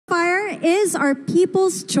is our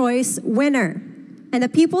People's Choice winner? And the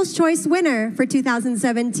People's Choice winner for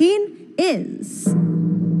 2017 is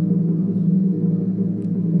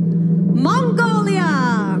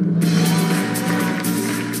Mongolia.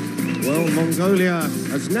 Well, Mongolia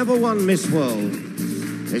has never won Miss World.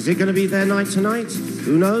 Is it going to be their night tonight?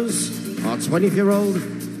 Who knows? Our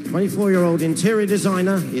 24-year-old interior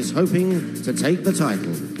designer is hoping to take the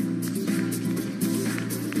title.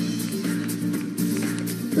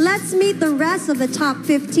 Let's meet the rest of the top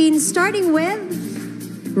 15, starting with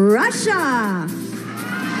Russia.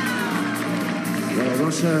 Well,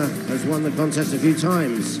 Russia has won the contest a few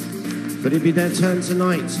times. Could it be their turn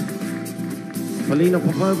tonight? Polina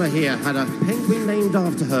Popova here had a penguin named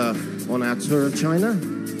after her on our tour of China.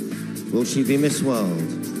 Will she be Miss World?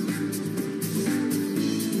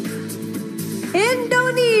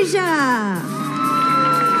 Indonesia.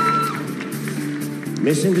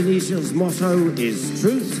 Miss Indonesia's motto is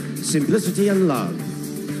truth, simplicity and love.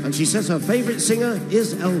 And she says her favorite singer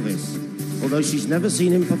is Elvis, although she's never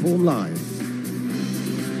seen him perform live.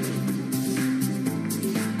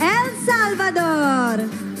 El Salvador.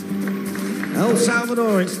 El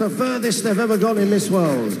Salvador, it's the furthest they've ever gone in Miss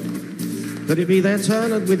World. Could it be their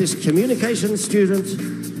turn with this communication student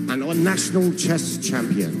and a national chess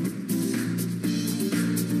champion?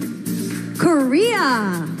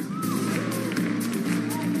 Korea.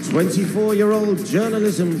 24-year-old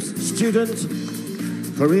journalism student.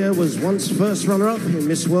 Korea was once first runner-up in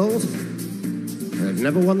Miss World. They've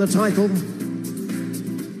never won the title.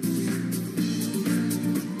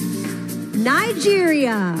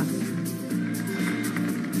 Nigeria.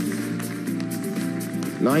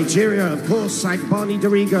 Nigeria, of course, Agbani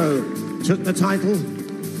Dorigo took the title.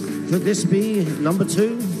 Could this be number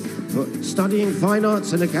 2? For studying fine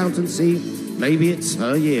arts and accountancy, maybe it's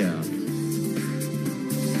her year.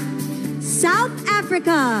 South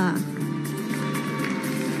Africa.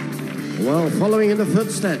 Well, following in the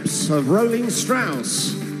footsteps of Rolling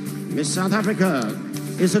Strauss, Miss South Africa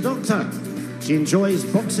is a doctor. She enjoys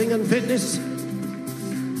boxing and fitness.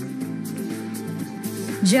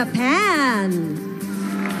 Japan.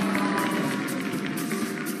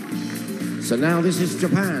 So now this is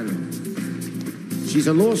Japan. She's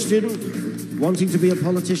a law student wanting to be a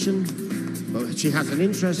politician, but she has an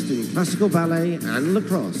interest in classical ballet and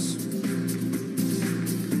lacrosse.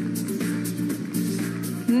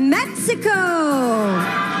 Mexico.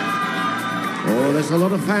 Oh, there's a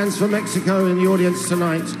lot of fans from Mexico in the audience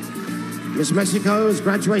tonight. Miss Mexico has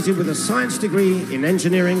graduated with a science degree in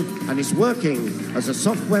engineering and is working as a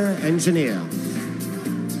software engineer.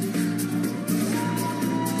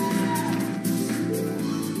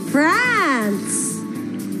 France.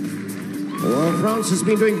 Well, France has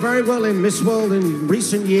been doing very well in Miss World in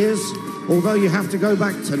recent years, although you have to go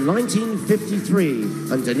back to 1953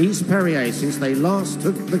 and Denise Perrier since they last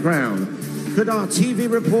took the crown. Could our TV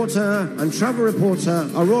reporter and travel reporter,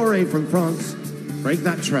 Aurore from France, break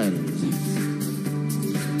that trend?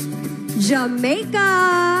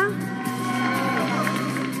 Jamaica.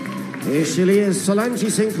 Here she is, Solange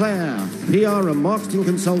Sinclair, PR and marketing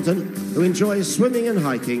consultant who enjoys swimming and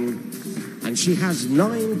hiking, and she has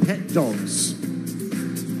 9 pet dogs.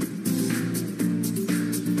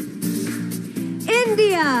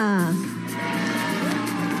 India.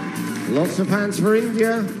 Lots of fans for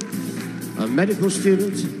India. A medical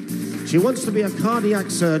student. She wants to be a cardiac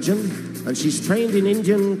surgeon, and she's trained in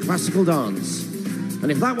Indian classical dance.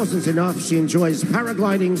 And if that wasn't enough, she enjoys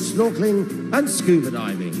paragliding, snorkeling, and scuba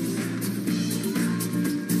diving.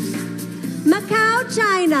 Macau,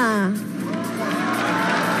 China.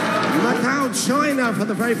 Macau, China for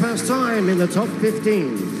the very first time in the top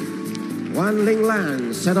 15. Wan Ling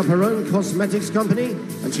Lan set up her own cosmetics company,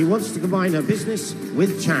 and she wants to combine her business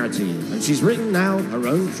with charity. And she's written now her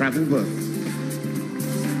own travel book.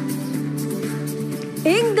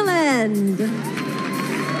 England.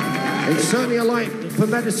 It's certainly a light for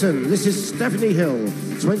medicine. This is Stephanie Hill,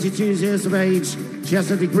 22 years of age. She has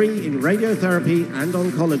a degree in radiotherapy and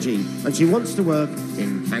oncology, and she wants to work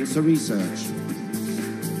in cancer research.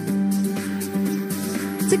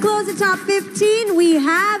 To close the top 15, we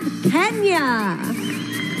have Kenya.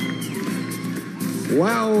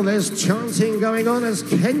 Wow, there's chanting going on as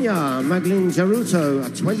Kenya. Magdalene Jaruto, a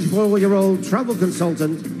 24-year-old travel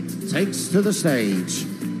consultant, takes to the stage.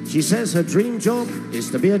 She says her dream job is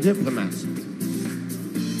to be a diplomat.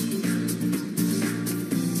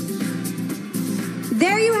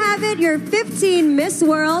 There you have it, your 15 Miss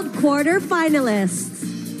World quarter finalists.